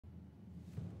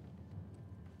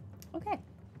Okay.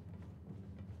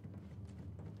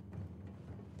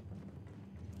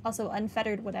 Also,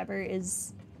 unfettered whatever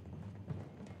is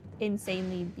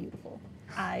insanely beautiful.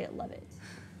 I love it.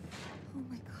 Oh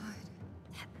my god.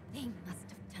 That thing must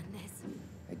have done this.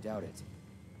 I doubt it.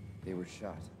 They were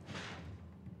shot.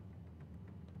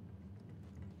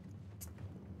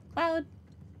 Cloud,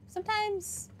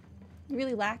 sometimes you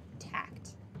really lack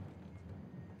tact.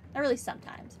 Not really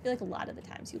sometimes. I feel like a lot of the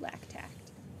times you lack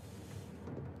tact.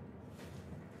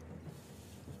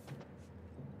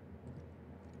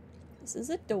 This is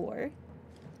a door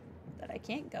that I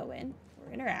can't go in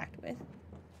or interact with.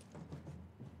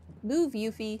 Move,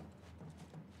 Yuffie.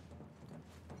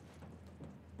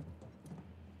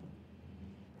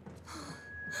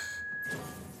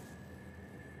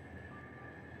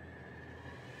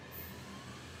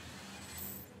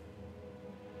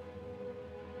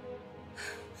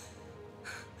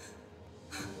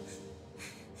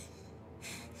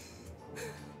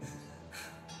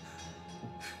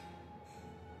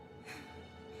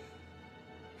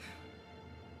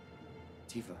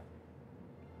 Tifa.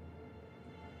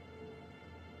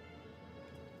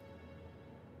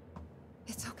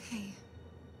 It's okay.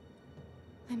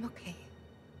 I'm okay.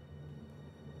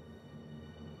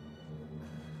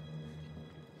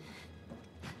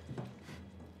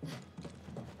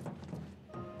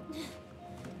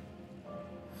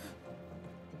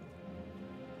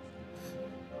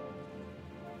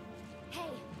 Hey,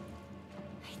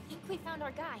 I think we found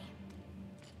our guy.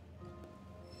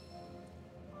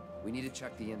 We need to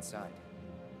check the inside.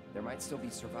 There might still be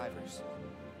survivors.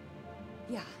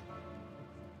 Yeah.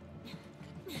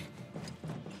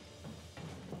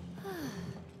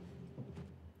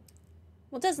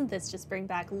 Well, doesn't this just bring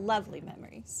back lovely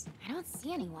memories? I don't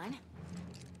see anyone.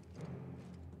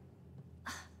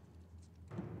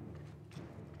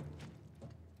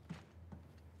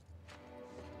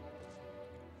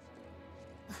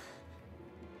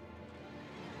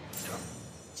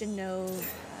 Genova.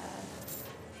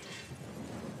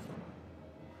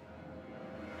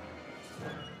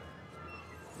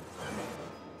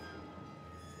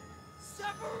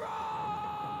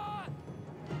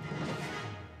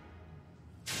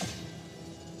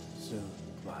 Soon,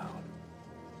 Cloud.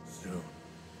 Soon.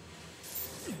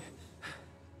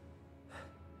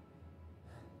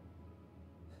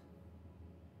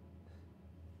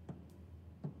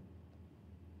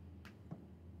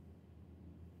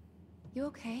 You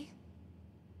okay?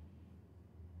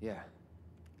 Yeah.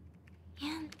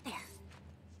 And there.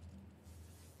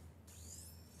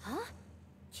 Huh?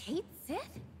 Kate Sith?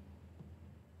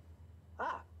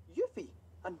 Ah, Yuffie!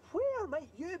 And where might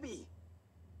you be?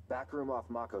 Back room off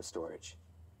Mako storage.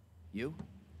 You?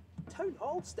 Town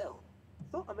hall still.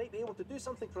 Thought I might be able to do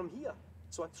something from here,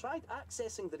 so I tried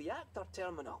accessing the reactor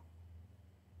terminal.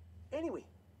 Anyway,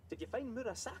 did you find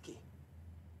Murasaki?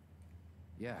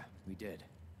 Yeah, we did.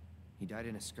 He died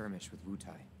in a skirmish with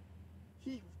Wutai.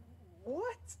 He...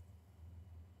 what?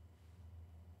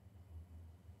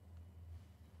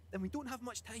 Then we don't have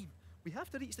much time. We have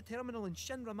to reach the terminal in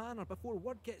Shinra Manor before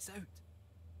word gets out.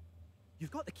 You've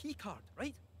got the key card,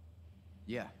 right?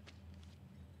 Yeah.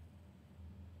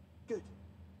 Good.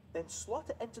 Then slot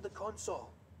it into the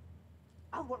console.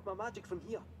 I'll work my magic from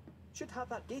here. Should have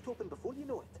that gate open before you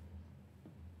know it.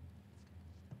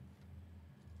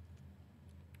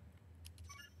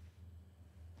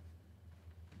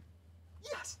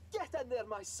 Yes! Get in there,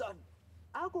 my son!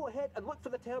 I'll go ahead and look for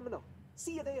the terminal.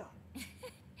 See you there.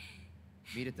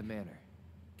 Meet at the manor.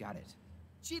 Got it.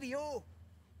 Cheerio!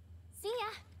 See ya.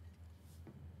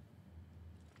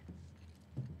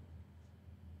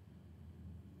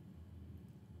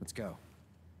 Let's go.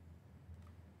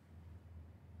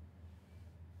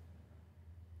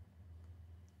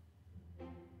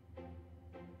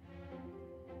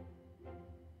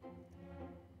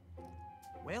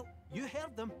 Well, you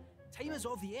heard them. Time is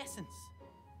of the essence.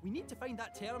 We need to find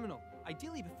that terminal,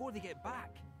 ideally before they get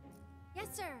back. Yes,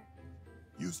 sir.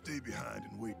 You stay behind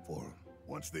and wait for them.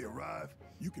 Once they arrive,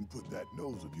 you can put that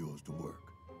nose of yours to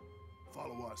work.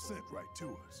 Follow our scent right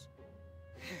to us.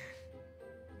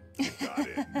 You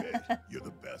gotta admit, you're the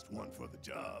best one for the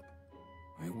job.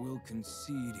 I will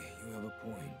concede you have a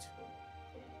point.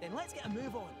 Then let's get a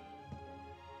move on.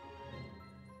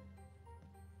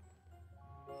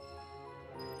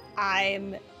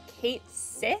 I'm Kate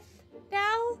Sith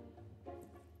now?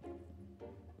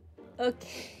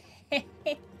 Okay.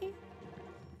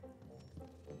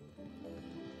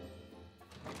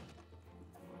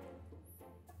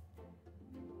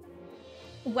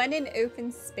 When in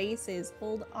open spaces,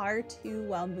 hold R2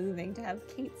 while moving to have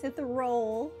Kate Sith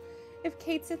roll. If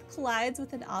Katesith collides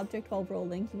with an object while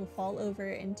rolling, he will fall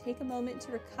over and take a moment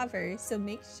to recover, so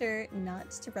make sure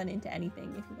not to run into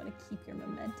anything if you want to keep your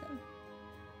momentum.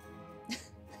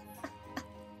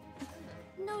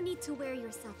 No need to wear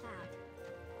yourself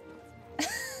out.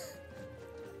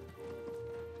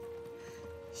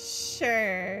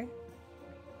 Sure.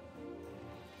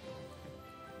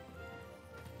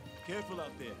 Careful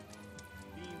out there.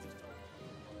 Beans.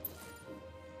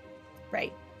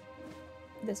 Right.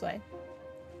 This way.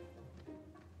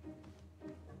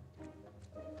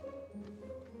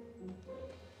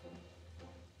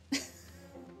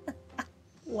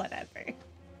 Whatever.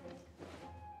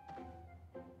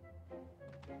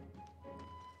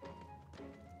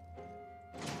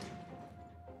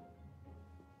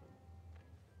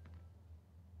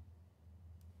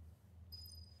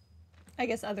 I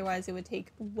guess otherwise it would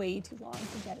take way too long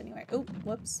to get anywhere. Oh,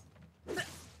 whoops.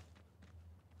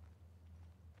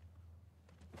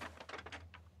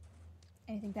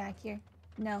 Anything back here?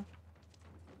 No.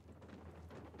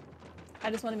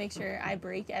 I just want to make sure I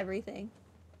break everything.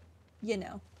 You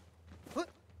know.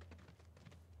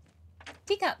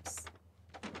 Teacups!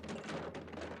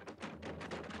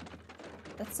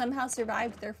 That somehow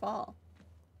survived their fall.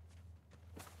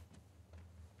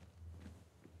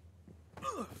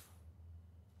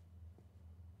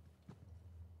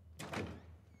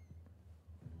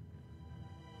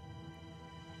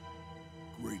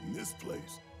 Great in this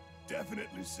place.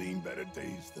 Definitely seen better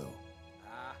days, though.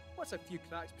 Ah, what's a few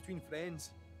cracks between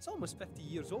friends? It's almost 50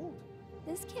 years old.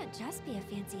 This can't just be a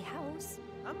fancy house.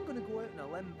 I'm gonna go out on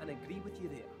a limb and agree with you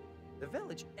there. The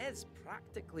village is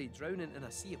practically drowning in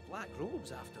a sea of black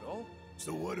robes, after all.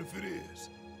 So what if it is?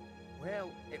 Well,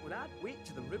 it would add weight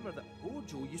to the rumor that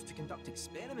Hojo used to conduct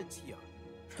experiments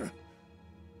here.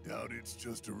 Doubt it's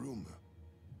just a rumor.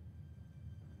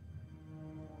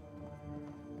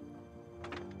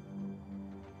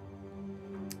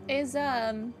 Is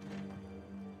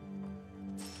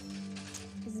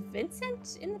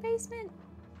Vincent in the basement?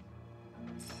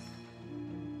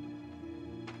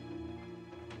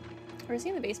 Or is he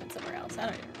in the basement somewhere else? I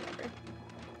don't even remember.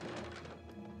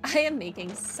 I am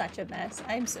making such a mess.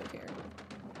 I am so terrible.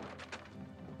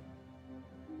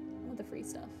 I want the free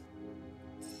stuff.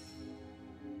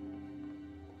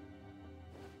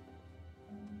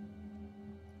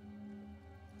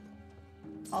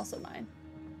 Also mine.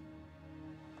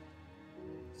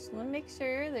 Just want to make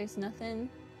sure there's nothing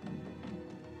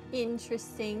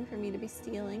interesting for me to be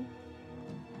stealing.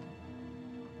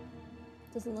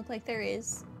 Doesn't look like there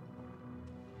is.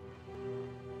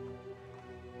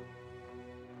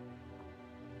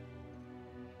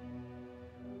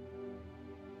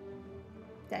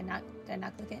 Did I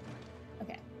not click it?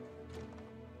 Okay.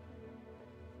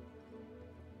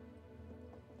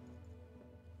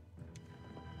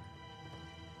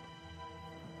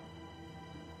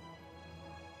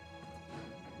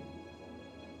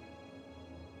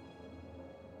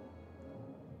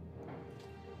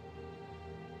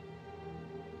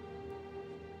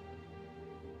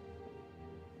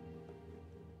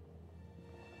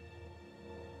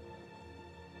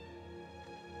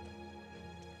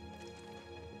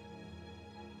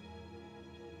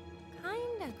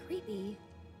 Kinda creepy.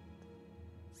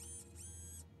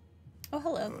 Oh,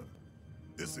 hello.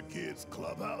 This a kid's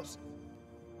clubhouse?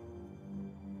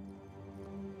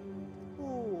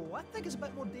 Oh, I think it's a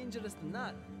bit more dangerous than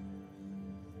that.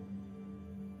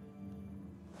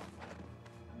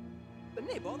 But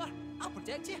no bother, I'll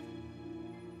protect you.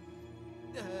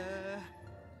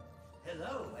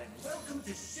 Hello and welcome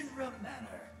to Shinra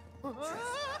Manor.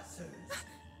 Trespassers.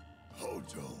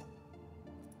 Hojo.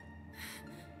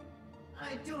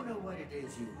 I don't know what it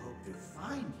is you hope to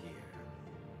find here,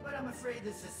 but I'm afraid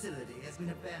this facility has been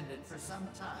abandoned for some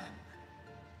time.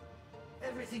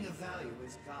 Everything of value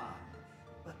is gone,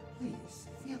 but please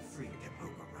feel free to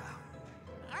poke around.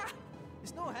 Ah,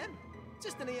 it's not him,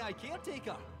 just an AI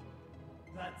caretaker.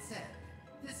 That said,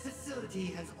 this facility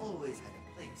has always had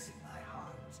a place in my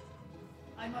heart.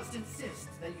 I must insist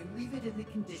that you leave it in the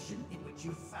condition in which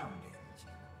you found it.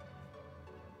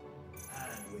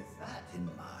 And with that in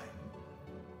mind,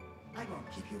 I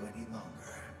won't keep you any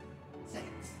longer.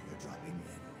 Thanks for dropping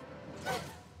in.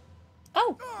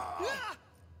 Oh!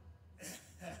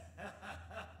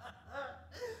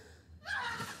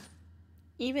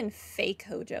 Even fake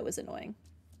Hojo is annoying.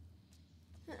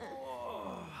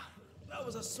 Oh, that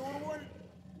was a sore one.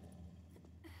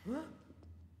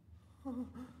 Huh?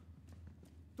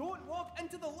 Don't walk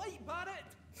into the light, Barrett!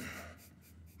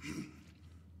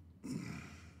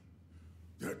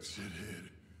 That shithead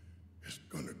is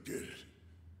gonna get it.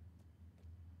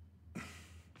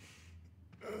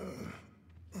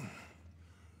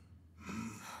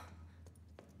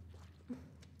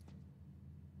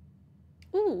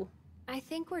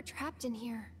 think we're trapped in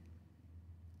here.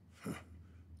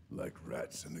 Like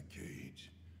rats in a cage.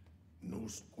 No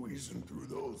squeezing through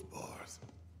those bars.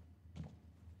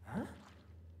 Huh?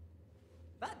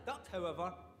 That duct,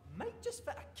 however, might just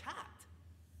fit a cat.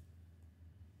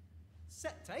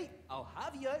 Sit tight, I'll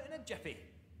have you out in a jiffy.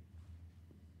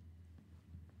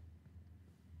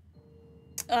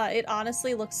 It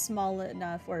honestly looks small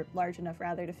enough, or large enough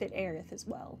rather, to fit Aerith as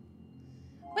well.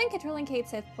 When controlling Cait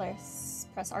Sith, press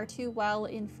R2 while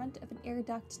in front of an air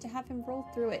duct to have him roll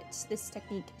through it. This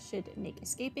technique should make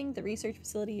escaping the research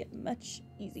facility much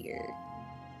easier.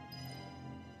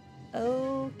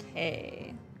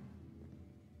 Okay.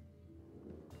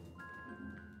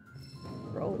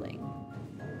 Rolling.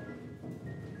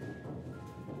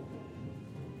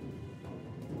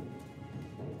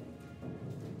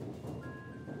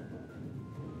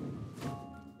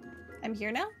 I'm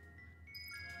here now?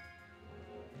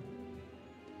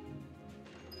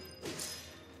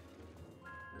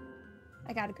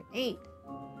 I got a grenade.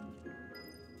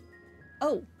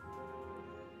 Oh.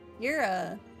 You're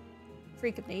a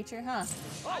freak of nature, huh?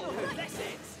 I know who this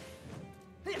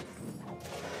is!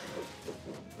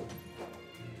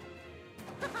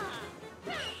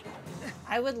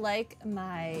 I would like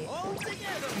my All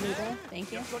together, noodle,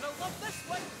 thank you. You're gonna love this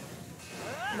one!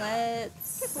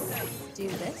 Let's do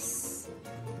this.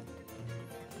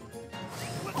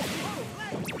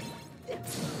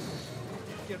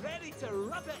 You ready to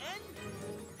rub it in?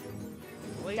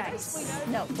 Play nicely Dice.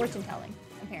 now. No, fortune telling,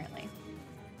 apparently.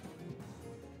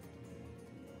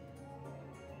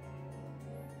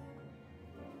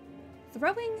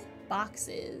 Throwing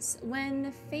boxes.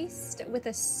 When faced with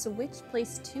a switch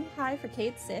placed too high for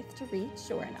Cait Sith to reach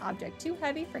or an object too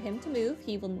heavy for him to move,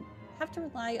 he will have to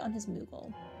rely on his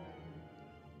Moogle.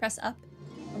 Press up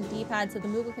on the D-pad so the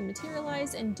Moogle can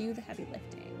materialize and do the heavy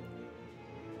lifting.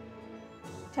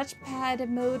 Touchpad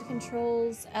mode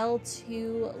controls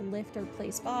L2 lift or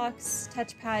place box,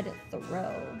 touchpad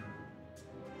throw.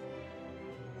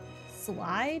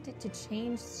 Slide to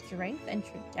change strength and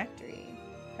trajectory.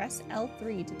 Press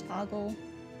L3 to toggle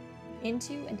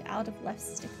into and out of left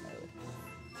stick mode.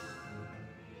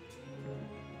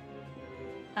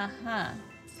 Uh-huh.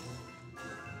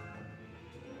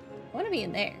 I want to be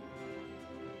in there.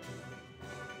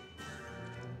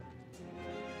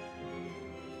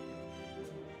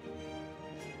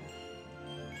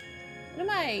 What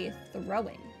am I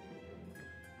throwing?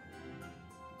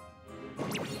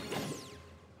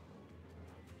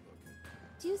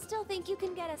 Do you still think you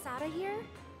can get us out of here?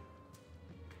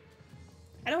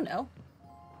 I don't know.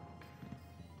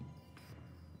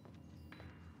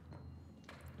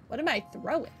 What am I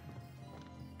throwing?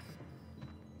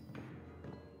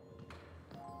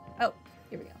 Oh,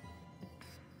 here we go.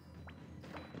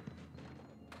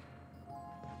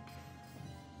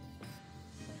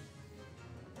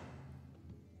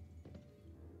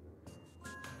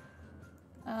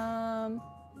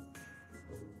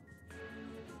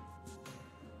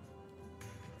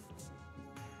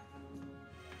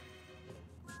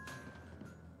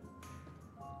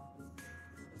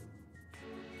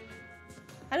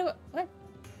 How do I, what?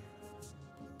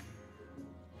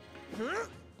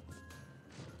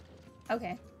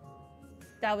 Okay.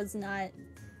 That was not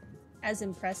as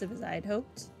impressive as I had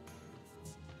hoped.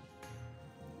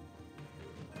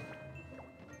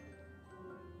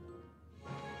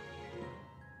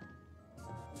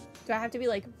 Do I have to be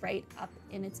like right up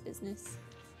in its business?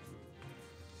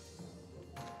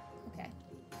 Okay.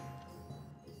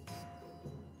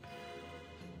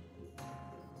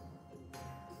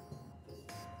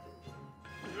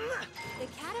 The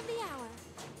cat of the hour.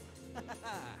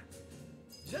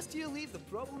 Just you leave the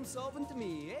problem solving to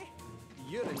me, eh?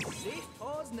 You're in safe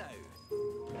paws now.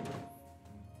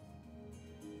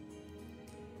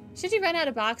 Should you run out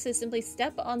of boxes, simply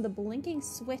step on the blinking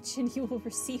switch and you will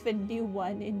receive a new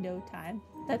one in no time.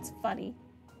 That's funny.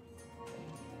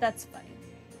 That's funny.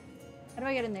 How do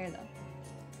I get in there, though?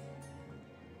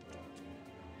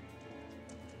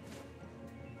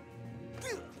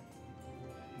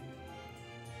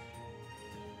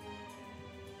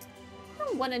 I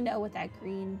don't want to know what that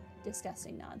green,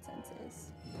 disgusting nonsense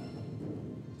is.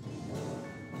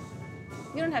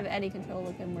 You don't have any control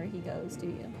of him where he goes, do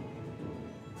you?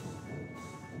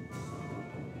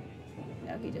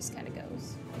 No, he just kind of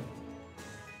goes.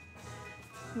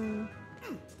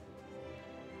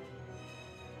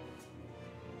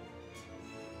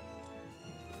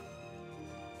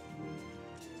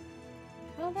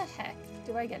 How the heck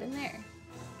do I get in there?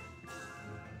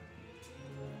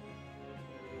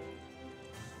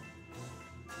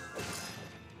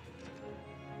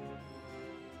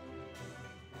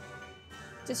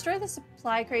 Destroy the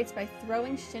supply crates by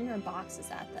throwing Shinra boxes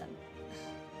at them.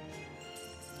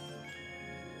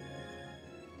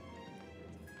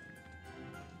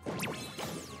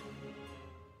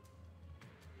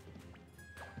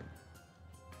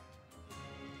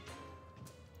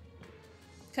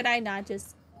 Could I not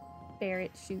just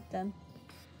Barrett shoot them?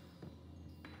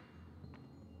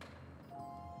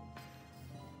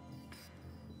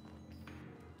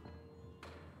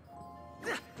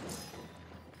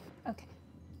 Okay.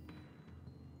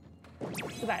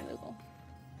 Goodbye, Moogle.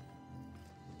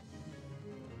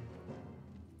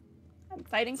 I'm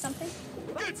fighting something?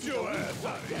 Get your ass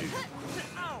out of here!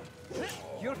 Ow!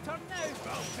 Your turn now!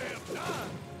 About damn time!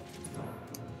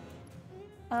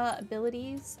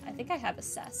 Abilities. I think I have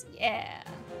Assess. Yeah.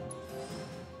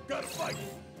 Gotta fight!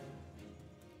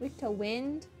 Weak to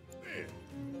wind. Man.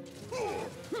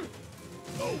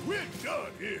 Oh, we're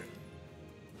done here!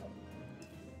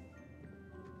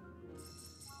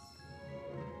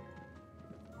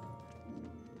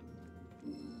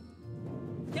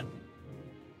 Yep.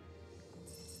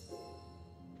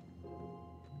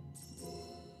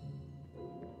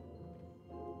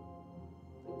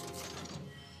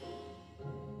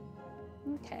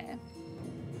 Okay.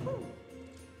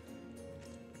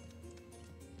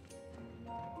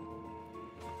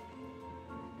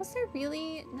 Was there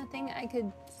really nothing I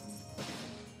could...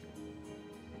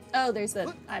 Oh, there's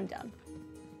the... I'm done.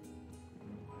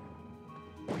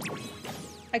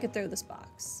 I could throw this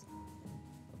box.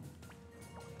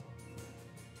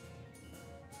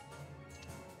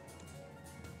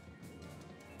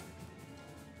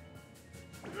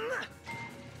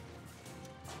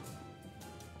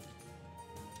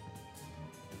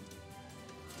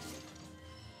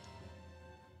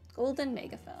 Golden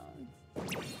megaphone.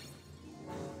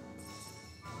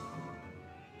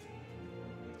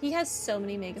 He has so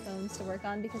many megaphones to work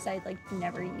on because I like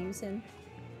never use him.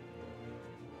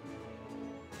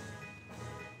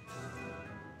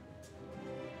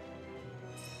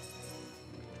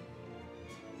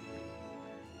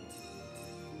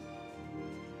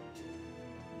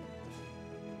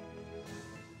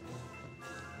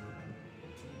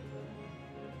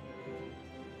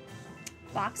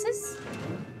 Boxes?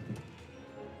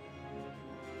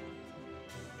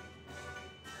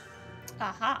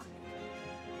 Aha.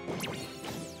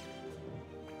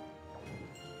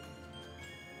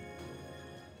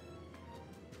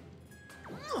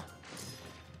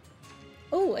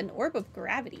 Oh, an orb of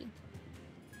gravity.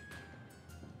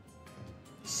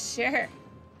 Sure.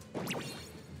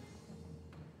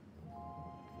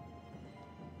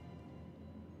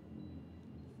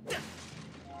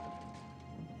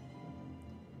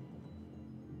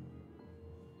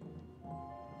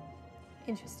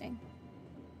 Interesting.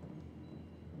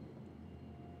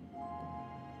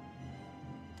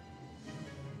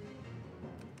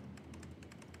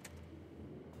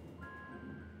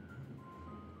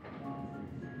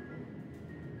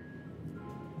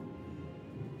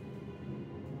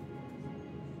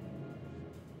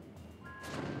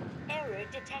 Error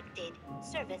detected.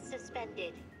 Service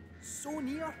suspended. So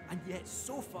near and yet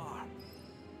so far.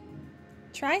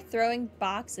 Try throwing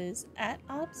boxes at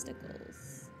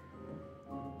obstacles.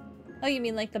 Oh, you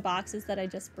mean like the boxes that I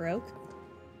just broke?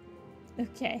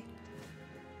 Okay.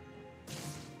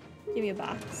 Give me a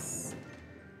box.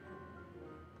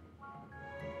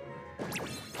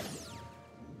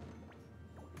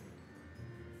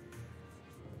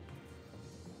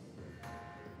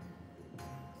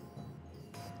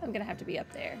 I'm gonna have to be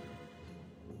up there.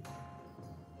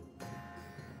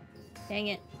 Dang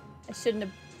it. I shouldn't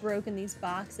have broken these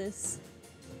boxes.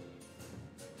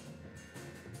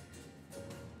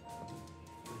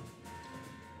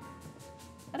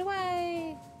 How do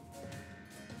I...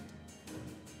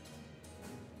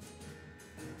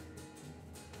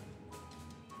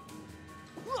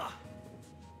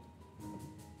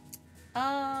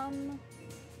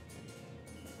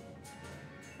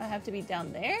 I have to be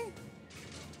down there?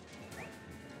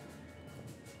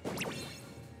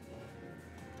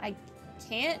 I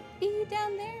can't be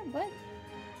down there? What?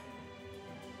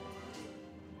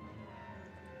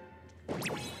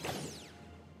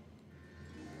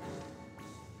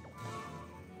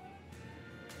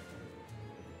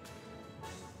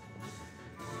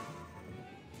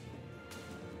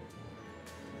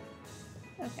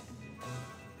 Okay.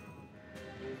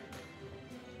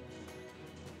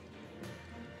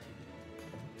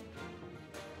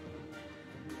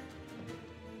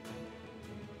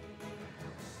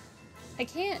 I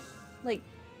can't, like,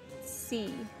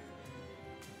 see.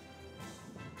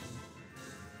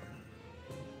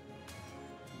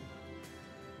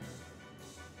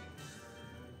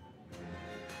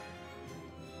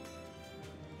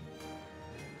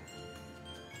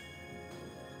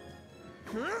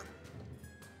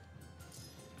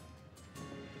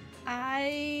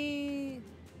 I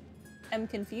am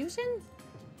confusion?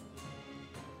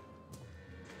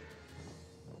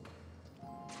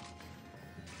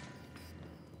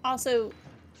 Also,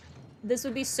 this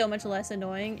would be so much less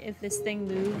annoying if this thing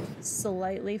moved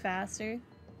slightly faster.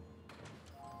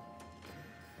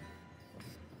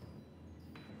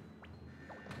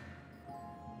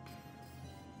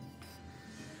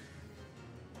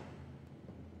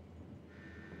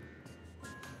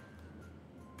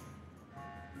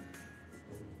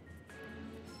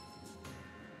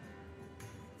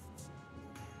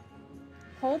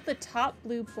 Hold the top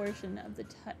blue portion of the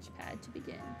touchpad to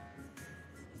begin.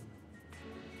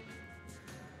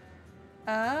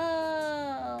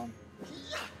 Oh.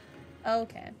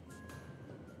 Okay.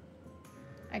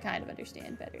 I kind of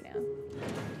understand better now.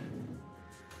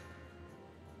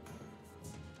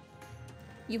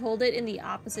 You hold it in the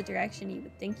opposite direction you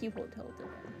would think you hold it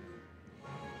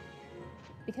in.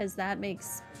 Because that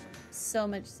makes so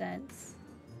much sense.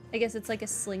 I guess it's like a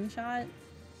slingshot,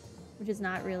 which is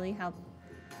not really how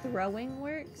throwing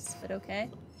works, but okay.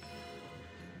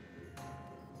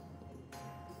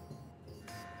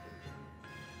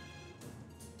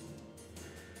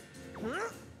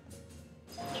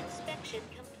 Inspection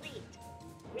complete.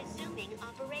 Resuming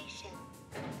operation.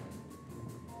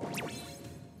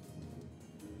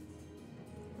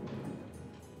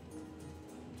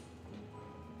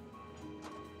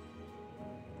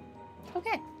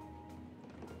 Okay.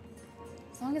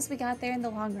 As long as we got there in the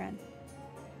long run.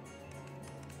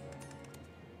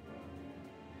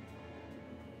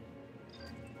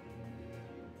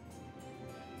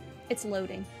 It's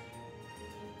loading.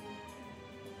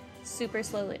 Super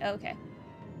slowly. Okay.